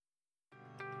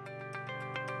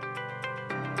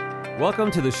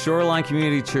Welcome to the Shoreline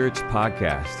Community Church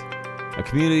podcast, a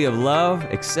community of love,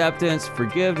 acceptance,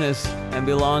 forgiveness, and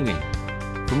belonging.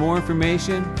 For more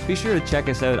information, be sure to check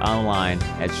us out online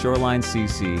at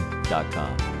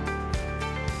shorelinecc.com.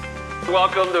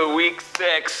 Welcome to week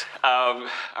 6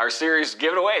 of our series,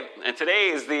 Give It Away. And today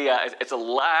is it's the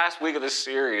last week of this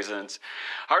series, and it's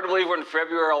hard to believe we're in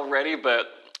February already,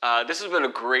 but this has been a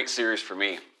great series for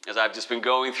me as I've just been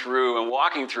going through and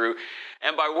walking through.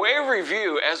 And by way of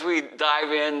review, as we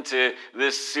dive into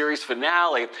this series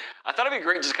finale, I thought it'd be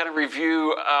great just to kind of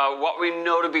review what we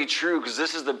know to be true, because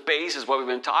this is the basis of what we've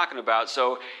been talking about.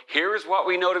 So here is what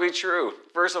we know to be true.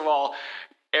 First of all,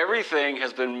 everything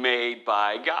has been made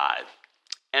by God.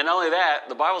 And not only that,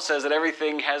 the Bible says that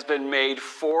everything has been made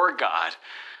for God.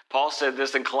 Paul said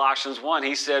this in Colossians 1.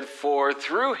 He said, "For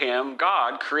through him,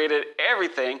 God created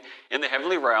everything in the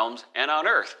heavenly realms and on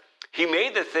earth. He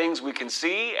made the things we can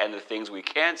see and the things we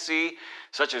can't see,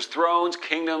 such as thrones,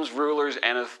 kingdoms, rulers,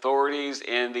 and authorities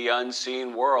in the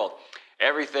unseen world.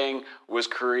 Everything was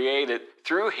created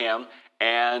through him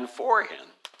and for him."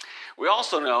 We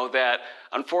also know that,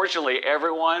 unfortunately,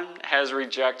 everyone has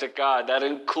rejected God. That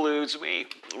includes me.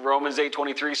 Romans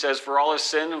 8:23 says, "For all have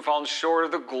sinned and fallen short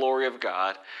of the glory of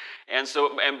God."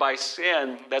 And by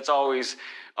sin, that's always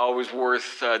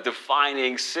worth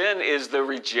defining. Sin is the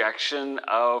rejection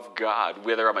of God.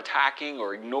 Whether I'm attacking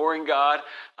or ignoring God,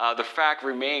 the fact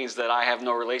remains that I have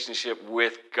no relationship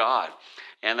with God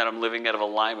and that I'm living out of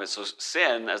alignment. So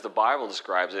sin, as the Bible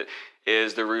describes it,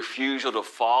 is the refusal to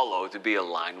follow, to be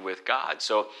aligned with God.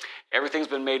 So everything's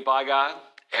been made by God.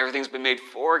 Everything's been made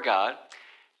for God.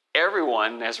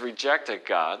 Everyone has rejected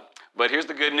God. But here's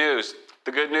the good news.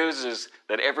 The good news is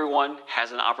that everyone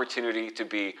has an opportunity to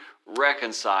be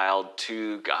reconciled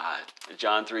to God.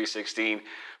 John 3:16,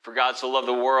 "For God so loved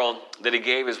the world that he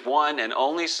gave his one and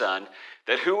only Son,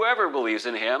 that whoever believes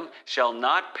in him shall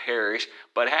not perish,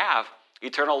 but have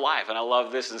eternal life." And I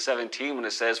love this in 17 when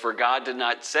it says, "For God did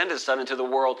not send his Son into the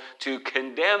world to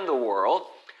condemn the world,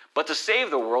 but to save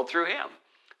the world through him.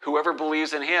 Whoever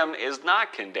believes in him is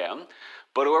not condemned,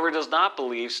 but whoever does not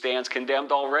believe stands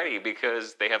condemned already,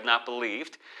 because they have not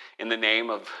believed in the name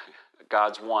of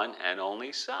God's one and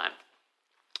only Son."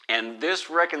 And this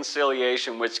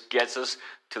reconciliation, which gets us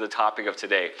to the topic of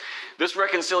today, this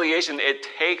reconciliation, it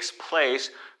takes place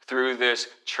through this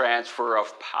transfer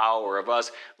of power, of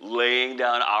us laying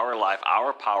down our life,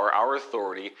 our power, our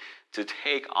authority to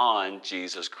take on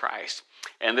Jesus Christ.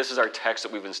 And this is our text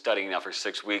that we've been studying now for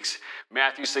 6 weeks.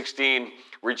 Matthew 16,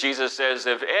 where Jesus says,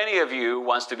 "If any of you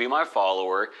wants to be my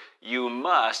follower, you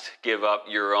must give up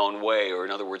your own way," or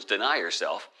in other words, deny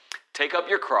yourself, "take up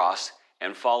your cross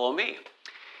and follow me.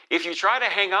 If you try to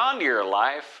hang on to your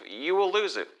life, you will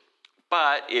lose it.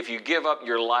 But if you give up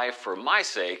your life for my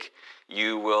sake,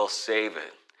 you will save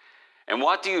it. And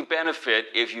what do you benefit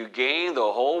if you gain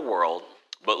the whole world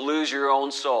but lose your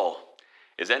own soul?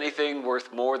 Is anything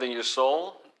worth more than your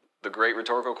soul?" The great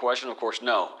rhetorical question, of course,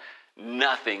 no.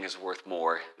 Nothing is worth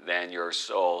more than your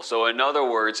soul. So in other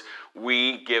words,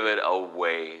 we give it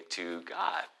away to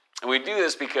God. And we do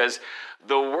this because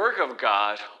the work of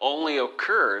God only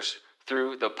occurs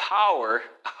through the power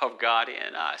of God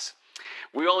in us.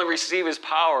 We only receive his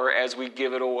power as we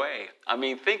give it away. I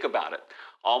mean, think about it.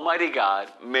 Almighty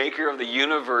God, maker of the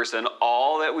universe and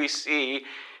all that we see,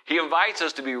 he invites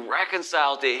us to be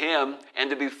reconciled to him and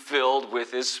to be filled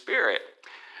with his Spirit.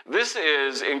 This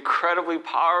is incredibly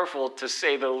powerful, to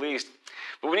say the least.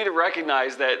 But we need to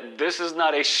recognize that this is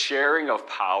not a sharing of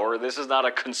power. This is not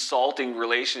a consulting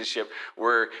relationship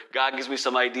where God gives me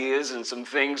some ideas and some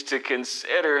things to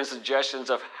consider and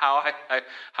suggestions of how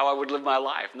I would live my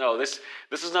life. No, this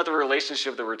is not the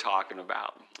relationship that we're talking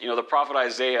about. You know, the prophet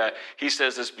Isaiah, he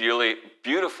says this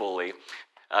beautifully,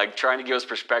 trying to give us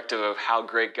perspective of how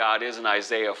great God is in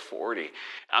Isaiah 40.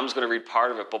 I'm just going to read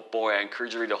part of it, but boy, I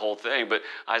encourage you to read the whole thing. But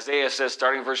Isaiah says,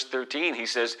 starting in verse 13, he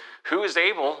says, "Who is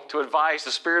able to advise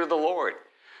the Spirit of the Lord?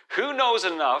 Who knows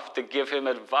enough to give him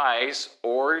advice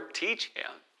or teach him?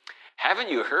 Haven't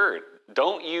you heard?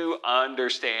 Don't you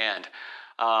understand?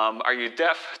 Are you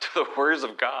deaf to the words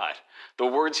of God, the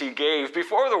words he gave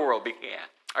before the world began?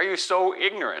 Are you so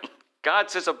ignorant?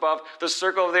 God sits above the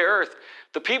circle of the earth.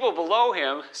 The people below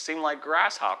him seem like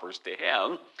grasshoppers to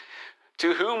him.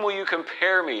 To whom will you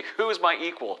compare me? Who is my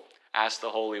equal?" asked the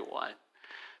Holy One.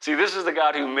 See, this is the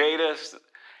God who made us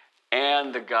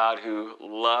and the God who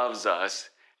loves us.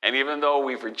 And even though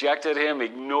we've rejected him,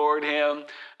 ignored him,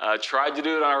 tried to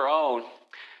do it on our own,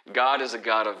 God is a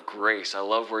God of grace. I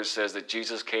love where it says that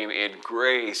Jesus came in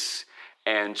grace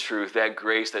and truth, that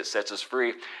grace that sets us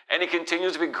free. And he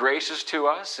continues to be gracious to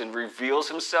us and reveals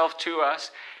himself to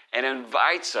us. and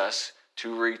invites us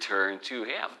to return to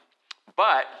him.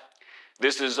 But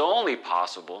this is only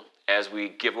possible as we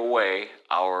give away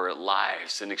our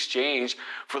lives in exchange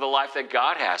for the life that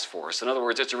God has for us. In other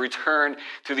words, it's a return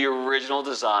to the original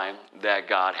design that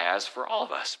God has for all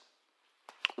of us.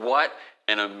 What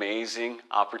an amazing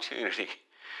opportunity.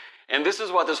 And this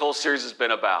is what this whole series has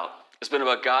been about. It's been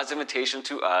about God's invitation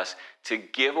to us to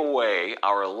give away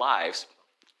our lives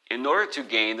in order to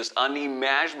gain this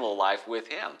unimaginable life with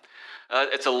him.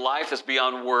 It's a life that's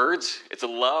beyond words. It's a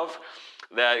love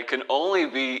that can only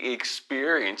be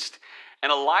experienced,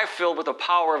 and a life filled with the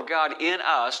power of God in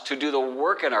us to do the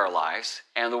work in our lives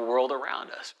and the world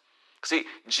around us. See,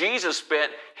 Jesus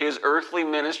spent his earthly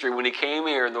ministry when he came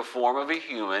here in the form of a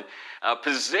human,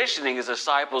 positioning his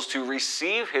disciples to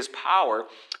receive his power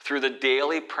through the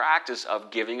daily practice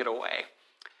of giving it away.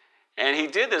 And he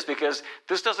did this because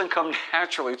this doesn't come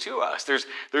naturally to us. There's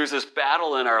this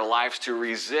battle in our lives to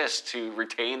resist, to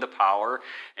retain the power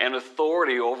and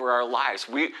authority over our lives.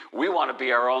 We want to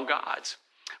be our own gods.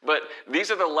 But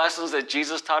these are the lessons that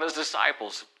Jesus taught his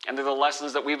disciples. And they're the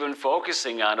lessons that we've been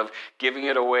focusing on, of giving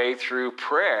it away through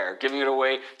prayer, giving it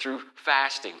away through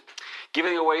fasting,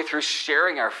 giving it away through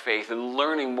sharing our faith and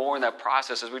learning more in that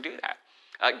process as we do that.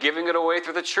 Giving it away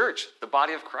through the church, the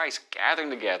body of Christ, gathering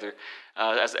together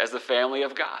as the family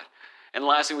of God. And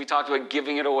lastly, we talked about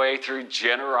giving it away through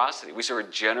generosity. We serve a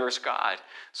generous God,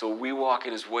 so we walk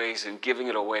in his ways and giving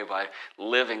it away by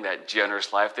living that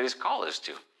generous life that he's called us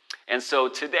to. And so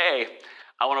today,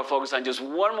 I want to focus on just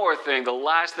one more thing, the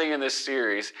last thing in this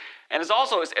series. And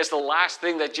it's the last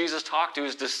thing that Jesus talked to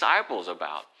his disciples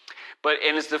about.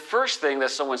 And it's the first thing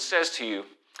that someone says to you,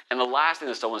 and the last thing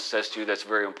that someone says to you that's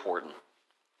very important.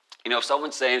 You know, if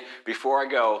someone's saying, before I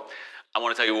go, I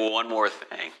want to tell you one more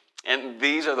thing. And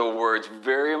these are the words,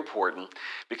 very important,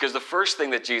 because the first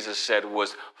thing that Jesus said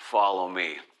was, follow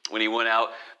me. When he went out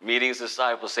meeting his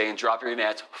disciples saying, drop your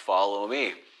nets, follow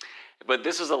me. But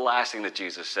this is the last thing that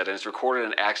Jesus said, and it's recorded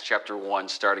in Acts chapter 1,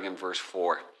 starting in verse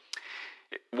 4.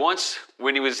 Once,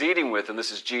 when he was eating with them,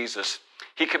 this is Jesus,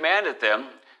 he commanded them,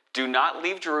 do not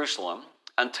leave Jerusalem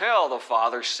until the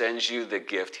Father sends you the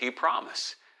gift he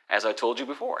promised, as I told you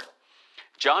before.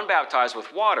 John baptized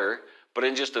with water, but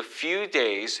in just a few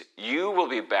days, you will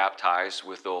be baptized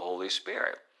with the Holy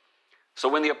Spirit. So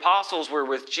when the apostles were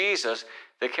with Jesus,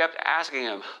 they kept asking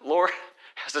him, Lord,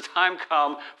 has the time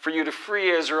come for you to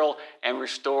free Israel and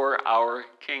restore our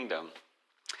kingdom?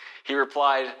 He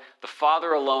replied, the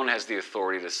Father alone has the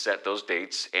authority to set those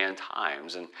dates and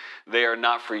times, and they are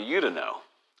not for you to know.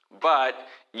 But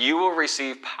you will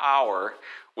receive power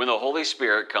when the Holy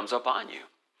Spirit comes upon you.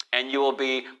 And you will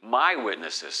be my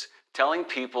witnesses, telling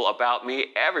people about me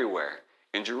everywhere,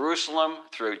 in Jerusalem,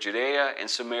 throughout Judea and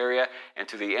Samaria, and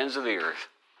to the ends of the earth.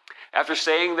 After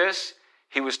saying this,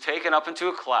 he was taken up into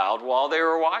a cloud while they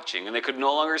were watching, and they could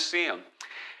no longer see him.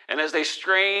 And as they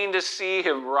strained to see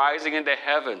him rising into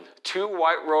heaven, two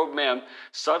white-robed men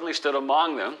suddenly stood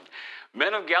among them.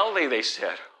 Men of Galilee, they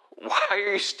said, why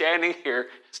are you standing here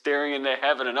staring into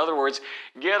heaven? In other words,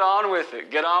 get on with it.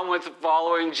 Get on with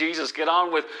following Jesus. Get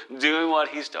on with doing what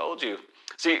he's told you.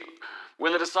 See,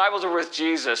 when the disciples were with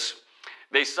Jesus,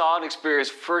 they saw and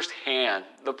experienced firsthand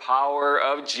the power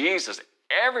of Jesus.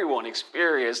 Everyone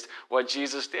experienced what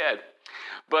Jesus did.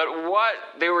 But what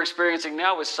they were experiencing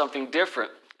now was something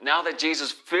different. Now that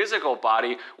Jesus' physical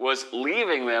body was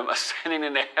leaving them, ascending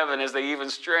into heaven as they even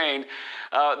strained,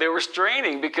 they were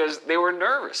straining because they were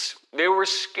nervous. They were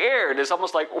scared. It's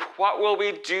almost like, what will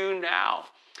we do now?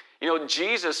 You know,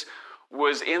 Jesus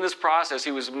was in this process.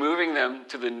 He was moving them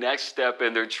to the next step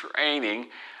in their training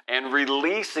and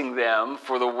releasing them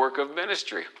for the work of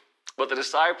ministry. But the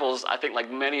disciples, I think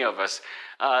like many of us,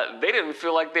 they didn't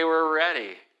feel like they were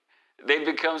ready. They'd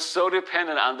become so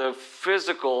dependent on the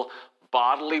physical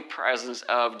bodily presence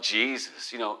of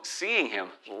Jesus, you know, seeing him,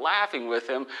 laughing with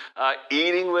him,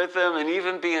 eating with him, and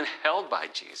even being held by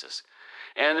Jesus.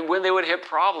 And when they would hit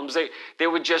problems, they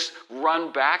would just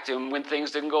run back to him when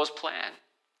things didn't go as planned.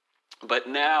 But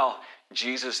now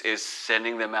Jesus is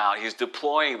sending them out. He's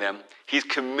deploying them. He's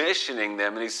commissioning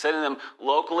them, and he's sending them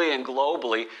locally and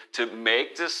globally to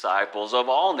make disciples of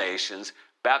all nations,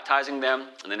 baptizing them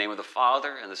in the name of the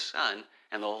Father and the Son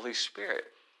and the Holy Spirit.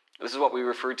 This is what we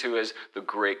refer to as the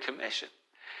Great Commission.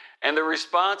 And the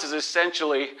response is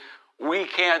essentially, we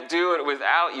can't do it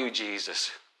without you,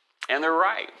 Jesus. And they're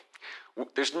right.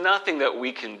 There's nothing that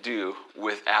we can do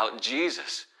without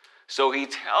Jesus. So he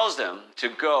tells them to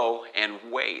go and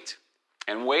wait.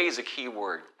 And wait is a key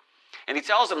word. And he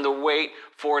tells them to wait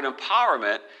for an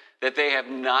empowerment that they have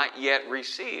not yet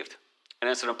received.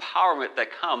 And it's an empowerment that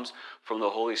comes from the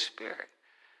Holy Spirit.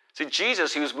 See,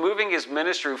 Jesus, he was moving his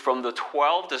ministry from the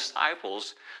 12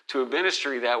 disciples to a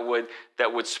ministry that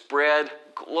would spread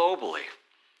globally.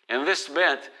 And this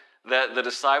meant that the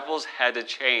disciples had to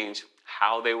change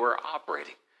how they were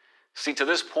operating. See, to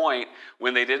this point,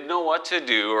 when they didn't know what to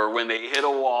do, or when they hit a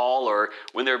wall, or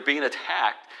when they're being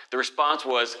attacked, the response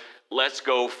was, let's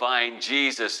go find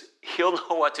Jesus. He'll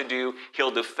know what to do.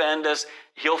 He'll defend us.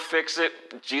 He'll fix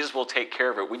it. Jesus will take care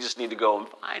of it. We just need to go and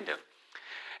find him.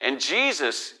 And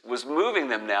Jesus was moving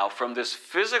them now from this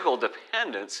physical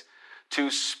dependence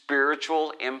to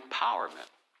spiritual empowerment.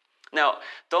 Now,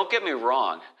 don't get me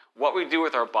wrong. What we do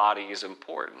with our body is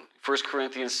important. 1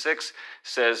 Corinthians 6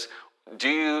 says, do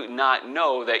you not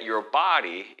know that your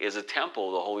body is a temple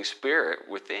of the Holy Spirit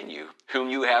within you, whom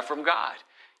you have from God?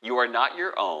 You are not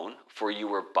your own, for you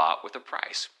were bought with a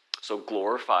price. So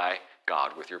glorify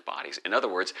God with your bodies. In other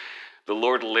words, the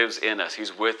Lord lives in us.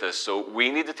 He's with us. So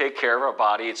we need to take care of our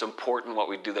body. It's important what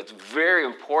we do. That's very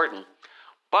important.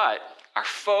 But our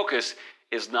focus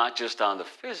is not just on the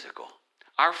physical.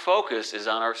 Our focus is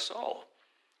on our soul.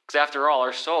 Because after all,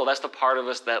 our soul, that's the part of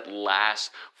us that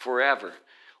lasts forever.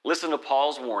 Listen to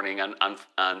Paul's warning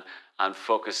on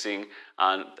focusing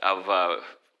on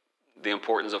the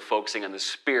importance of focusing on the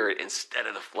Spirit instead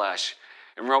of the flesh.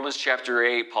 In Romans chapter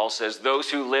 8, Paul says, those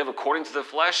who live according to the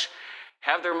flesh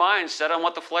have their minds set on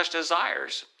what the flesh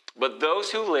desires. But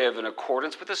those who live in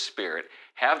accordance with the Spirit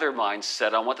have their minds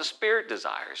set on what the Spirit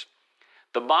desires.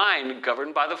 The mind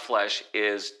governed by the flesh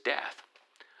is death,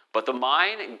 but the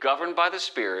mind governed by the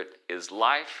Spirit is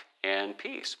life and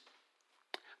peace.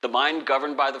 The mind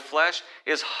governed by the flesh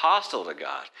is hostile to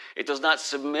God. It does not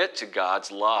submit to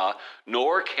God's law,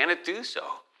 nor can it do so.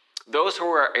 Those who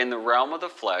are in the realm of the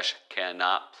flesh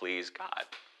cannot please God.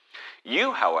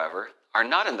 You, however, are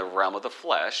not in the realm of the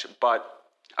flesh, but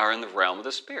are in the realm of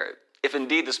the Spirit, if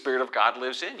indeed the Spirit of God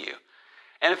lives in you.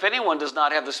 And if anyone does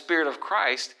not have the Spirit of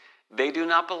Christ, they do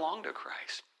not belong to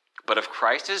Christ. But if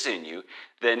Christ is in you,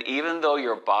 then even though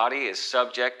your body is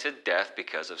subject to death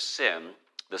because of sin,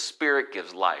 the Spirit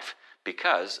gives life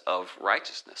because of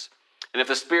righteousness. And if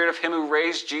the Spirit of him who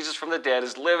raised Jesus from the dead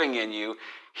is living in you,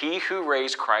 he who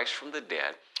raised Christ from the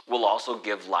dead will also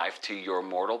give life to your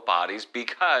mortal bodies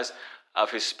because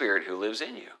of his Spirit who lives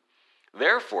in you.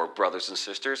 Therefore, brothers and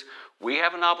sisters, we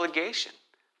have an obligation,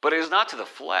 but it is not to the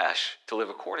flesh to live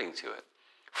according to it.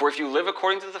 For if you live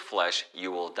according to the flesh,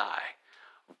 you will die.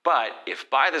 But if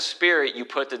by the Spirit you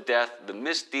put to death the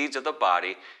misdeeds of the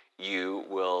body, you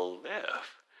will live.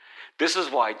 This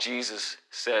is why Jesus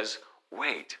says,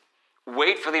 wait.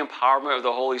 Wait for the empowerment of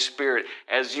the Holy Spirit.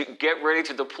 As you get ready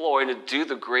to deploy and to do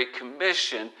the Great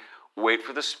Commission, wait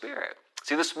for the Spirit.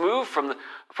 See, this move from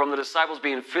the disciples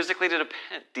being physically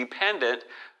dependent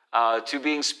to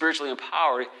being spiritually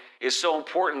empowered is so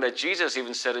important that Jesus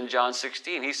even said in John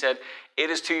 16, he said, it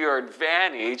is to your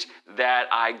advantage that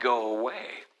I go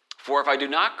away. For if I do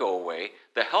not go away,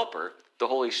 the Helper, the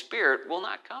Holy Spirit, will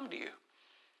not come to you.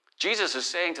 Jesus is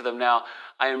saying to them now,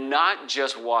 I am not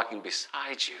just walking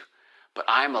beside you, but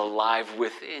I am alive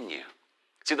within you.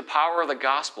 See, the power of the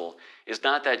gospel is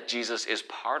not that Jesus is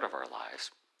part of our lives.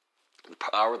 The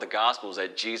power of the gospel is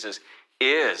that Jesus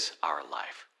is our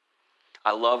life.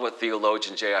 I love what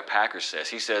theologian J.I. Packer says.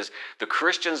 He says, the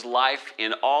Christian's life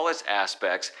in all its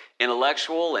aspects,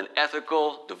 intellectual and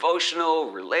ethical,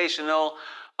 devotional, relational,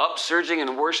 upsurging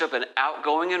in worship and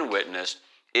outgoing in witness,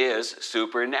 is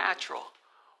supernatural.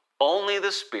 Only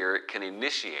the Spirit can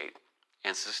initiate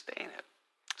and sustain it.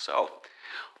 So,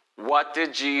 what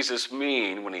did Jesus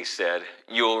mean when he said,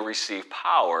 you'll receive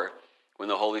power when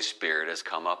the Holy Spirit has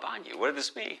come up on you? What did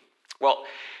this mean? Well,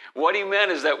 what he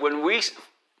meant is that when we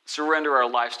surrender our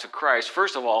lives to Christ,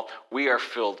 first of all, we are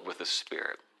filled with the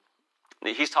Spirit.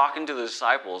 He's talking to the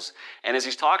disciples, and as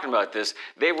he's talking about this,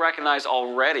 they recognize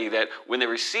already that when they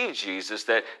received Jesus,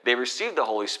 that they received the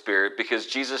Holy Spirit because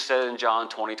Jesus said in John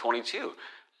 20:22,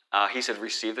 he said,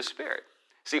 receive the Spirit.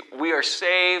 See, we are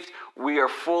saved, we are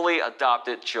fully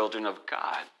adopted children of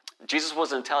God. Jesus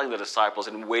wasn't telling the disciples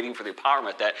and waiting for the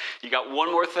empowerment that you got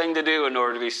one more thing to do in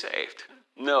order to be saved.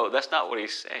 No, that's not what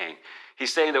he's saying.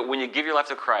 He's saying that when you give your life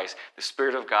to Christ, the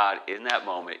Spirit of God in that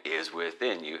moment is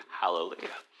within you. Hallelujah.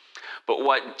 But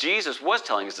what Jesus was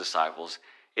telling his disciples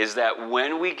is that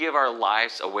when we give our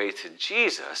lives away to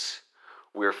Jesus,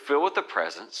 we're filled with the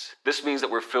presence. This means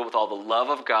that we're filled with all the love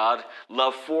of God,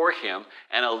 love for him,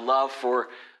 and a love for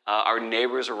our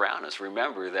neighbors around us.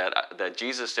 Remember that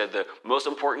Jesus said the most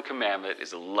important commandment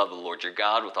is to love the Lord your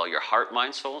God with all your heart,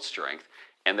 mind, soul, and strength,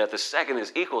 and that the second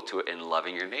is equal to it in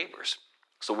loving your neighbors.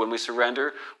 So when we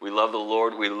surrender, we love the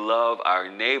Lord, we love our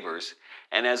neighbors,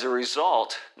 and as a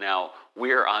result, now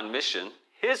we are on mission,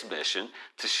 his mission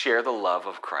to share the love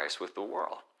of Christ with the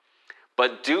world.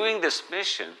 But doing this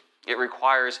mission, it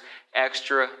requires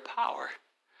extra power.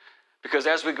 Because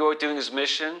as we go doing his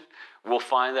mission, we'll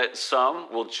find that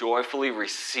some will joyfully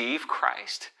receive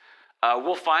Christ.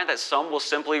 We'll find that some will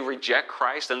simply reject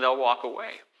Christ and they'll walk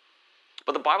away.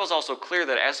 But the Bible is also clear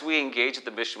that as we engage in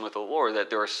the mission with the Lord, that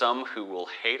there are some who will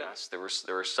hate us. There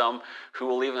are some who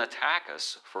will even attack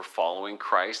us for following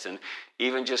Christ and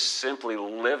even just simply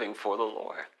living for the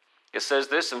Lord. It says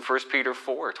this in 1 Peter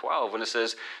 4:12, when it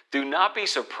says, "Do not be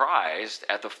surprised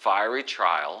at the fiery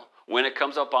trial when it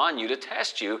comes upon you to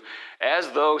test you,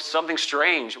 as though something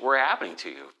strange were happening to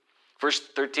you." Verse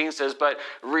 13 says, "But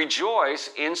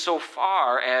rejoice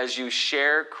insofar as you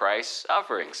share Christ's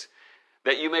sufferings,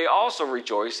 that you may also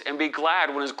rejoice and be glad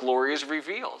when his glory is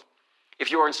revealed.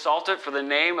 If you are insulted for the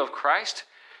name of Christ,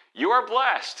 you are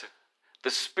blessed. The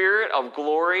Spirit of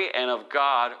glory and of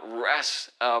God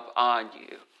rests upon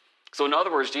you." So in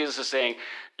other words, Jesus is saying,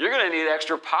 you're going to need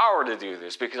extra power to do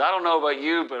this, because I don't know about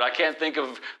you, but I can't think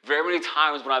of very many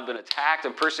times when I've been attacked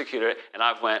and persecuted and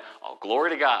I've went, oh,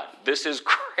 glory to God. This is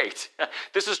great.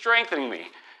 This is strengthening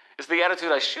me. It's the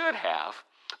attitude I should have.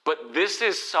 But this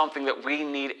is something that we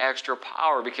need extra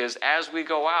power, because as we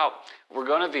go out, we're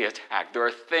going to be attacked. There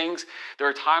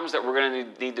are times that we're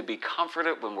going to need to be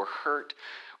comforted when we're hurt.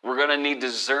 We're going to need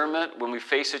discernment when we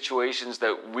face situations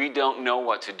that we don't know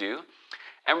what to do.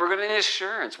 And we're going to need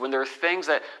assurance when there are things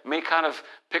that may kind of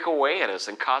pick away at us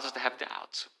and cause us to have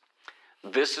doubts.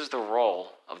 This is the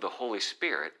role of the Holy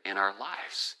Spirit in our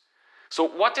lives. So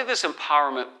what did this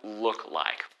empowerment look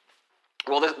like?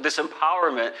 Well, this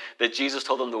empowerment that Jesus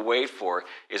told them to wait for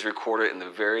is recorded in the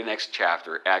very next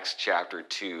chapter, Acts chapter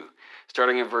 2.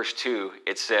 Starting in verse 2,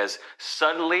 it says,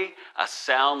 "Suddenly a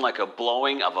sound like a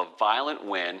blowing of a violent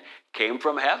wind came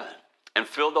from heaven and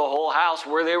filled the whole house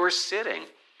where they were sitting.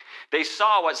 They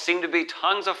saw what seemed to be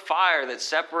tongues of fire that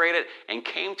separated and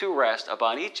came to rest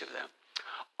upon each of them.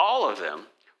 All of them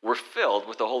were filled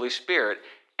with the Holy Spirit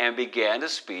and began to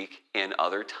speak in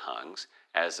other tongues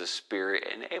as the Spirit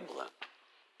enabled them."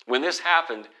 When this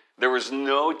happened, there was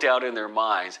no doubt in their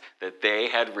minds that they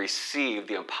had received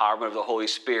the empowerment of the Holy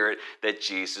Spirit that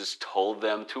Jesus told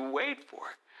them to wait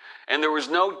for. And there was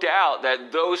no doubt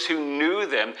that those who knew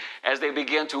them, as they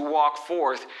began to walk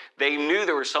forth, they knew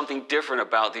there was something different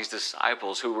about these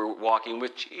disciples who were walking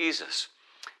with Jesus.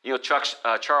 You know,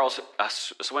 Charles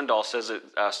Swindoll says it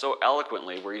so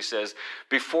eloquently, where he says,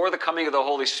 "Before the coming of the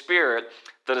Holy Spirit,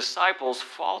 the disciples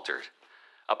faltered.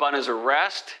 Upon his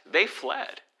arrest, they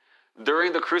fled.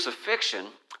 During the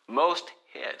crucifixion, most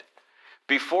hid.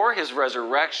 Before his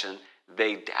resurrection,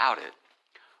 they doubted.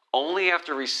 Only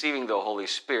after receiving the Holy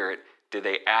Spirit did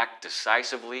they act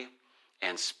decisively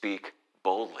and speak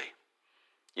boldly."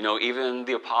 You know, even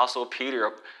the Apostle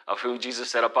Peter, of whom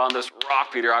Jesus said, "Upon this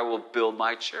rock, Peter, I will build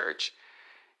my church."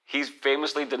 He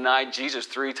famously denied Jesus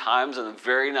 3 times on the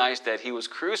very night that he was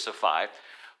crucified.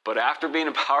 But after being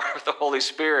empowered with the Holy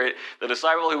Spirit, the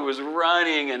disciple who was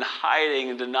running and hiding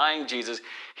and denying Jesus,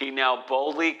 he now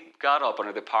boldly got up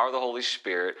under the power of the Holy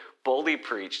Spirit, boldly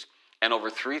preached, and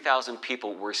over 3,000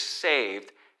 people were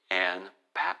saved and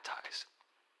baptized.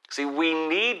 See, we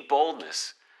need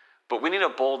boldness, but we need a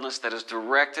boldness that is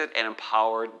directed and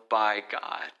empowered by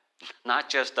God, not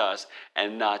just us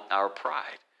and not our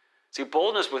pride. See,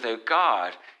 boldness without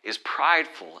God is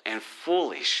prideful and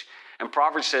foolish. And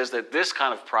Proverbs says that this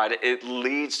kind of pride, it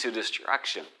leads to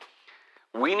destruction.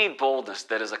 We need boldness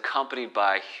that is accompanied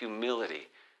by humility,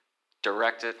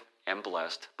 directed and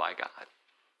blessed by God.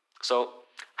 So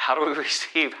how do we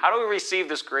receive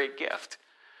this great gift?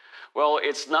 Well,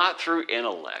 it's not through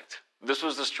intellect. This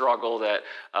was the struggle that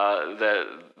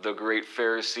the great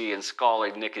Pharisee and scholar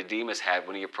Nicodemus had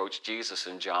when he approached Jesus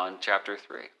in John chapter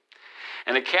 3.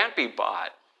 And it can't be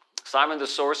bought. Simon the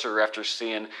sorcerer, after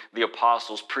seeing the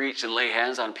apostles preach and lay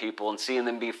hands on people and seeing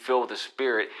them be filled with the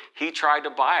Spirit, he tried to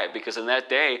buy it, because in that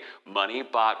day, money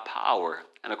bought power.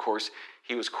 And of course,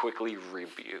 he was quickly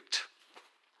rebuked.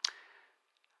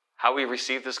 How we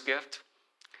receive this gift?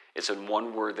 It's in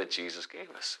one word that Jesus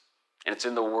gave us. And it's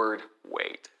in the word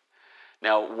wait.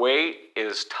 Now, wait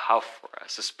is tough for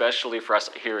us, especially for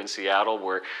us here in Seattle,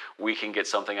 where we can get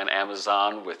something on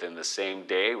Amazon within the same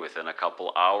day, within a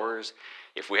couple hours.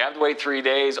 If we have to wait 3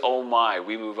 days, oh my,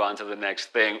 we move on to the next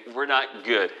thing. We're not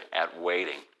good at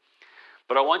waiting.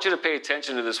 But I want you to pay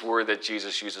attention to this word that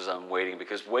Jesus uses on waiting,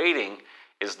 because waiting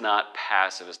is not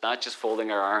passive. It's not just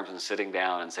folding our arms and sitting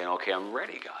down and saying, okay, I'm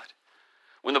ready, God.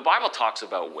 When the Bible talks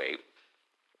about wait,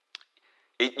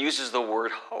 it uses the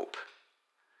word hope.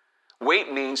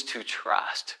 Wait means to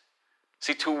trust.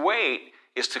 See, to wait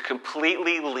is to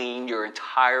completely lean your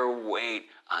entire weight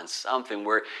on something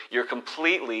where you're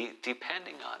completely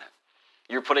depending on it.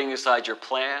 You're putting aside your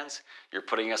plans, you're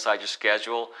putting aside your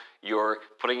schedule, you're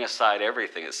putting aside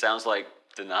everything. It sounds like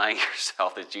denying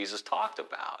yourself that Jesus talked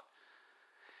about.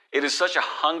 It is such a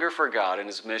hunger for God and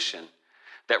his mission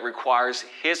that requires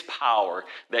his power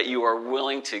that you are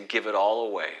willing to give it all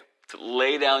away, to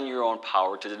lay down your own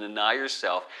power, to deny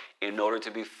yourself in order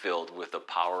to be filled with the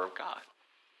power of God.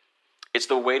 It's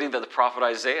the waiting that the prophet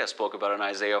Isaiah spoke about in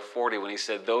Isaiah 40 when he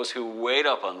said, "Those who wait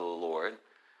upon the Lord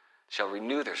shall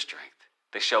renew their strength.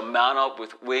 They shall mount up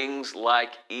with wings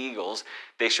like eagles.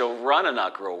 They shall run and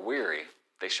not grow weary.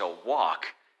 They shall walk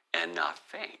and not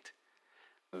faint."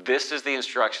 This is the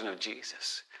instruction of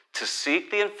Jesus. To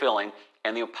seek the infilling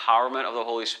and the empowerment of the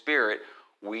Holy Spirit,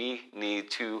 we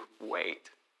need to wait.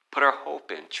 Put our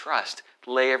hope in, trust,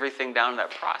 lay everything down in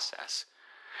that process.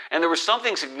 And there was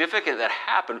something significant that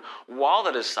happened while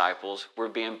the disciples were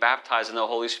being baptized in the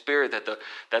Holy Spirit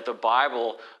that the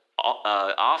Bible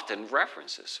often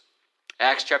references.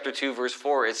 Acts chapter 2, verse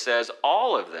 4, it says,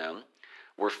 "All of them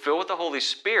were filled with the Holy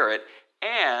Spirit,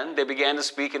 and they began to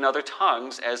speak in other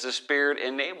tongues as the Spirit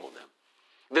enabled them."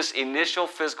 This initial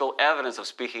physical evidence of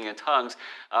speaking in tongues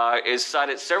is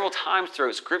cited several times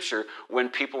throughout Scripture when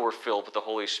people were filled with the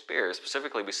Holy Spirit.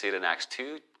 Specifically, we see it in Acts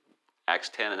 2, Acts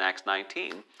 10, and Acts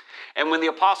 19. And when the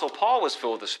Apostle Paul was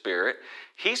filled with the Spirit,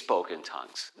 he spoke in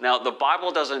tongues. Now, the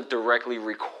Bible doesn't directly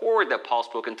record that Paul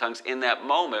spoke in tongues in that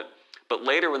moment, but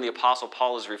later when the Apostle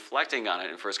Paul is reflecting on it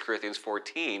in 1 Corinthians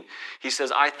 14, he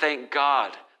says, "I thank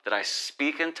God that I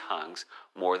speak in tongues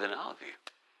more than all of you."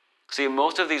 See, in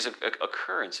most of these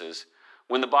occurrences,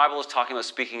 when the Bible is talking about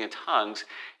speaking in tongues,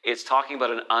 it's talking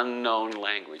about an unknown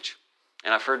language.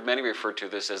 And I've heard many refer to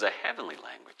this as a heavenly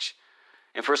language.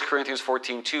 In 1 Corinthians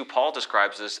 14:2, Paul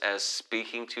describes this as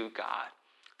speaking to God,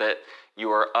 that you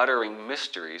are uttering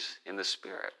mysteries in the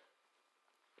Spirit.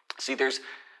 See, there's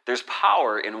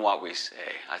power in what we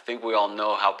say. I think we all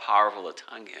know how powerful the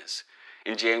tongue is.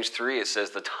 In James 3, it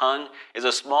says, "The tongue is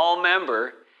a small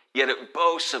member, yet it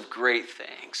boasts of great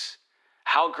things.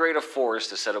 How great a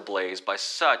forest is set ablaze by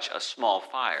such a small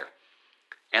fire.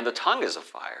 And the tongue is a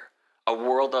fire, a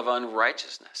world of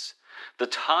unrighteousness. The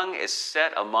tongue is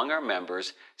set among our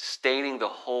members, staining the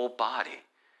whole body,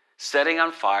 setting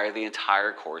on fire the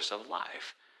entire course of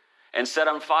life, and set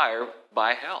on fire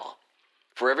by hell.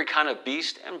 For every kind of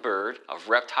beast and bird, of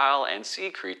reptile and sea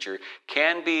creature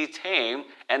can be tamed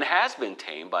and has been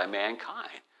tamed by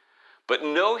mankind. But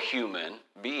no human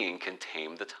being can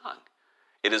tame the tongue.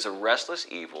 It is a restless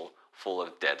evil full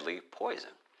of deadly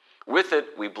poison. With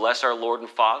it we bless our Lord and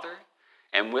Father,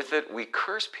 and with it we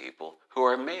curse people who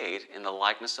are made in the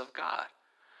likeness of God.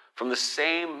 From the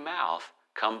same mouth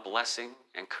come blessing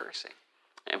and cursing."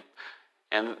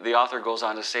 And the author goes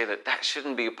on to say that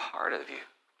shouldn't be a part of you.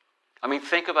 I mean,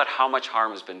 think about how much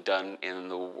harm has been done in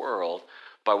the world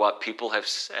by what people have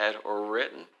said or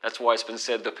written. That's why it's been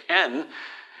said the pen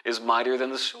is mightier than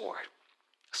the sword.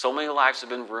 So many lives have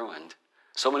been ruined.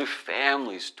 So many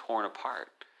families torn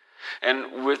apart.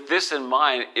 And with this in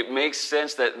mind, it makes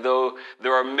sense that though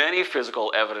there are many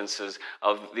physical evidences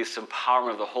of this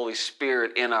empowerment of the Holy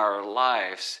Spirit in our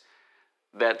lives,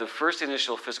 that the first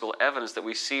initial physical evidence that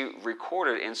we see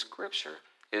recorded in Scripture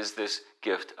is this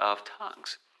gift of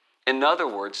tongues. In other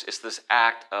words, it's this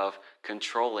act of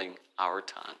controlling our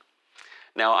tongue.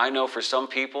 Now, I know for some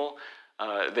people,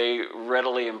 they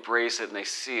readily embrace it and they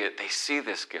see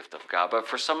this gift of God. But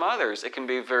for some others, it can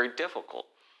be very difficult.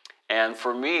 And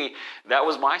for me, that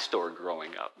was my story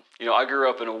growing up. You know, I grew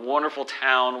up in a wonderful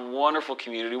town, wonderful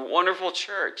community, wonderful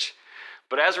church.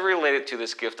 But as it related to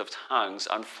this gift of tongues,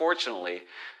 unfortunately,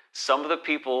 some of the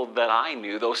people that I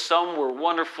knew, though some were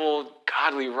wonderful,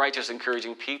 godly, righteous,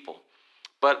 encouraging people,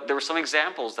 but there were some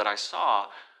examples that I saw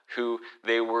who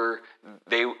they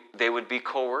would be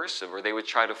coercive, or they would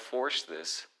try to force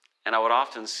this. And I would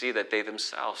often see that they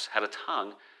themselves had a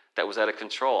tongue that was out of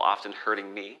control, often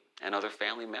hurting me and other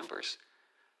family members.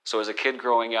 So as a kid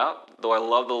growing up, though I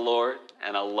love the Lord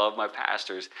and I love my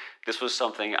pastors, this was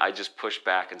something I just pushed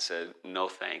back and said, "No,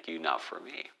 thank you, not for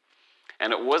me."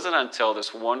 And it wasn't until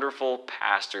this wonderful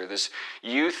pastor, this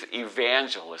youth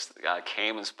evangelist,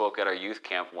 came and spoke at our youth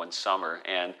camp one summer.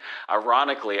 And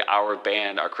ironically, our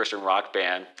band, our Christian rock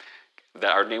band,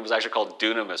 that our name was actually called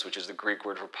Dunamis, which is the Greek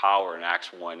word for power in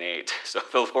Acts 1:8. So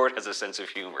the Lord has a sense of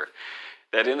humor.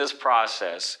 That in this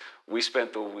process, we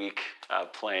spent the week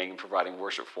playing and providing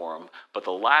worship for him. But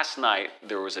the last night,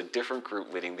 there was a different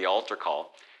group leading the altar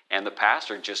call. And the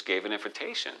pastor just gave an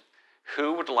invitation.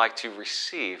 Who would like to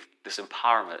receive this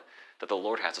empowerment that the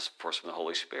Lord has for us from the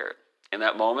Holy Spirit? In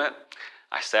that moment,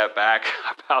 I sat back,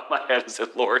 I bowed my head and said,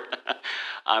 Lord,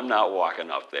 I'm not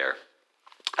walking up there.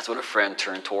 That's when a friend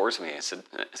turned towards me and said,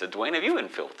 Dwayne, have you been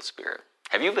filled with the Spirit?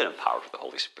 Have you been empowered with the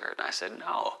Holy Spirit? And I said,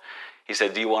 no. He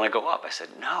said, do you want to go up? I said,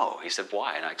 no. He said,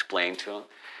 why? And I explained to him.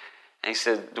 And he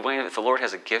said, Dwayne, if the Lord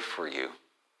has a gift for you,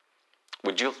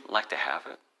 would you like to have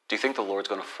it? Do you think the Lord's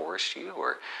going to force you?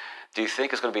 Or do you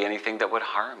think it's going to be anything that would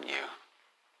harm you?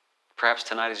 Perhaps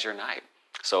tonight is your night.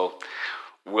 So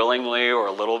willingly or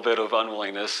a little bit of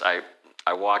unwillingness, I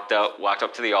walked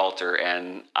up to the altar,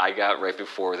 and I got right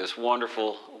before this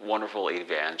wonderful, wonderful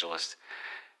evangelist.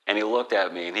 And he looked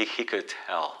at me, and he could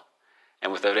tell.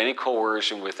 And without any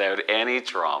coercion, without any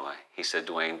drama, he said,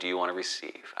 Dwayne, do you want to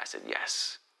receive? I said,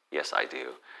 yes. Yes, I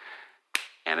do.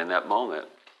 And in that moment,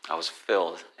 I was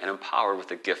filled and empowered with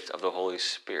the gift of the Holy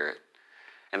Spirit.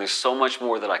 And there's so much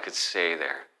more that I could say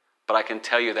there. But I can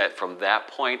tell you that from that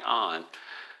point on,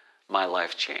 my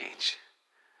life changed.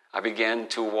 I began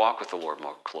to walk with the Lord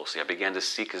more closely. I began to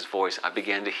seek his voice. I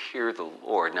began to hear the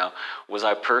Lord. Now, was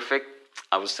I perfect?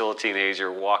 I was still a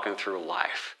teenager walking through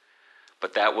life.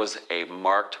 But that was a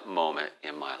marked moment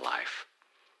in my life.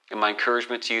 And my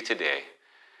encouragement to you today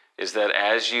is that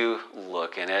as you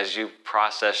look and as you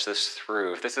process this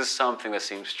through, if this is something that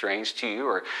seems strange to you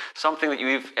or something that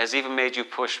has even made you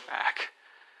push back,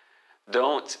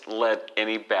 don't let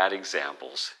any bad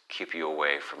examples keep you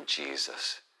away from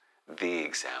Jesus, the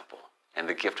example, and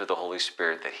the gift of the Holy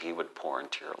Spirit that he would pour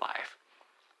into your life.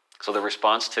 So the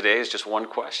response today is just one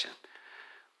question.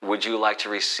 Would you like to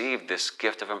receive this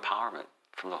gift of empowerment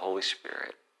from the Holy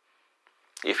Spirit?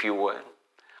 If you would,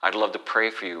 I'd love to pray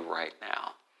for you right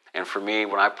now. And for me,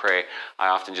 when I pray, I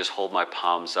often just hold my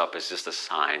palms up as just a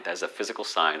sign, as a physical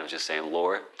sign of just saying,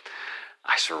 Lord,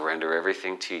 I surrender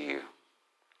everything to you.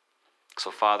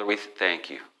 So Father, we thank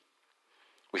you.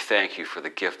 We thank you for the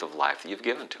gift of life that you've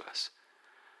given to us.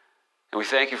 And we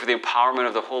thank you for the empowerment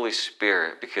of the Holy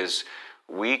Spirit, because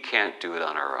we can't do it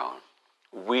on our own.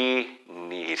 We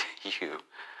need you.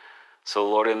 So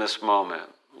Lord, in this moment,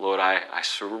 Lord, I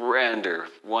surrender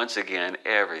once again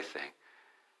everything.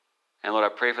 And Lord, I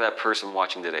pray for that person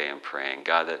watching today and praying,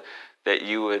 God, that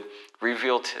you would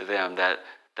reveal to them that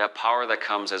power that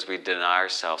comes as we deny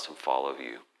ourselves and follow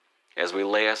you, as we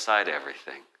lay aside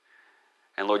everything.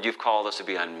 And Lord, you've called us to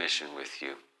be on mission with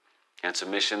you. And it's a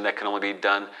mission that can only be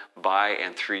done by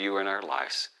and through you in our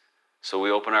lives. So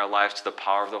we open our lives to the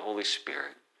power of the Holy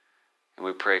Spirit. And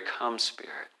we pray, come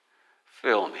Spirit,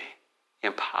 fill me,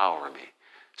 empower me,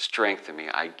 strengthen me.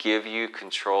 I give you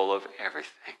control of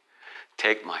everything.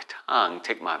 Take my tongue,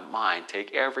 take my mind,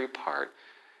 take every part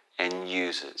and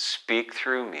use it. Speak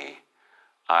through me,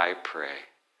 I pray,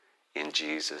 in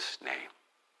Jesus' name.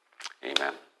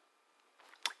 Amen.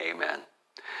 Amen.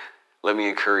 Let me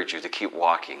encourage you to keep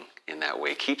walking in that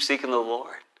way. Keep seeking the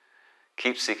Lord.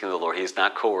 Keep seeking the Lord. He is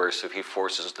not coercive. He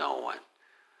forces no one.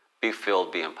 Be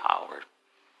filled, be empowered.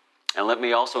 And let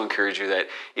me also encourage you that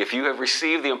if you have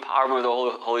received the empowerment of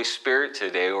the Holy Spirit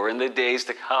today or in the days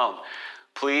to come,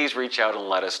 please reach out and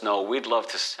let us know. We'd love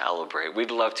to celebrate.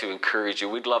 We'd love to encourage you.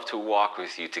 We'd love to walk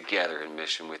with you together in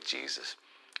mission with Jesus.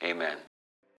 Amen.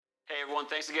 Hey everyone,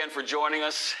 thanks again for joining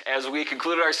us as we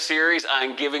concluded our series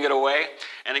on giving it away.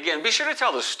 And again, be sure to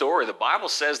tell the story. The Bible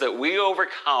says that we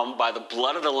overcome by the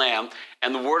blood of the Lamb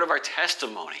and the word of our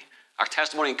testimony. Our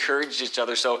testimony encourages each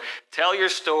other. So tell your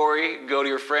story, go to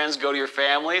your friends, go to your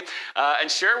family, and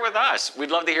share it with us.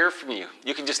 We'd love to hear from you.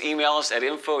 You can just email us at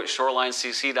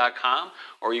info@shorelinecc.com,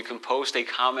 or you can post a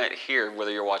comment here,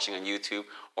 whether you're watching on YouTube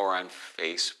or on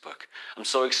Facebook. I'm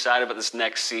so excited about this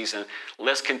next season.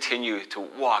 Let's continue to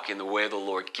walk in the way of the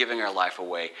Lord, giving our life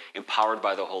away, empowered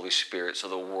by the Holy Spirit, so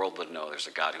the world would know there's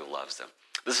a God who loves them.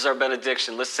 This is our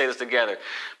benediction. Let's say this together.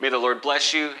 May the Lord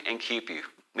bless you and keep you.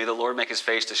 May the Lord make his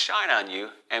face to shine on you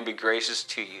and be gracious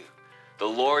to you. The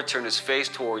Lord turn his face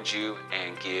towards you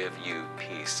and give you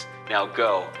peace. Now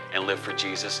go and live for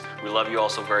Jesus. We love you all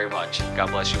so very much. God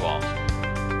bless you all.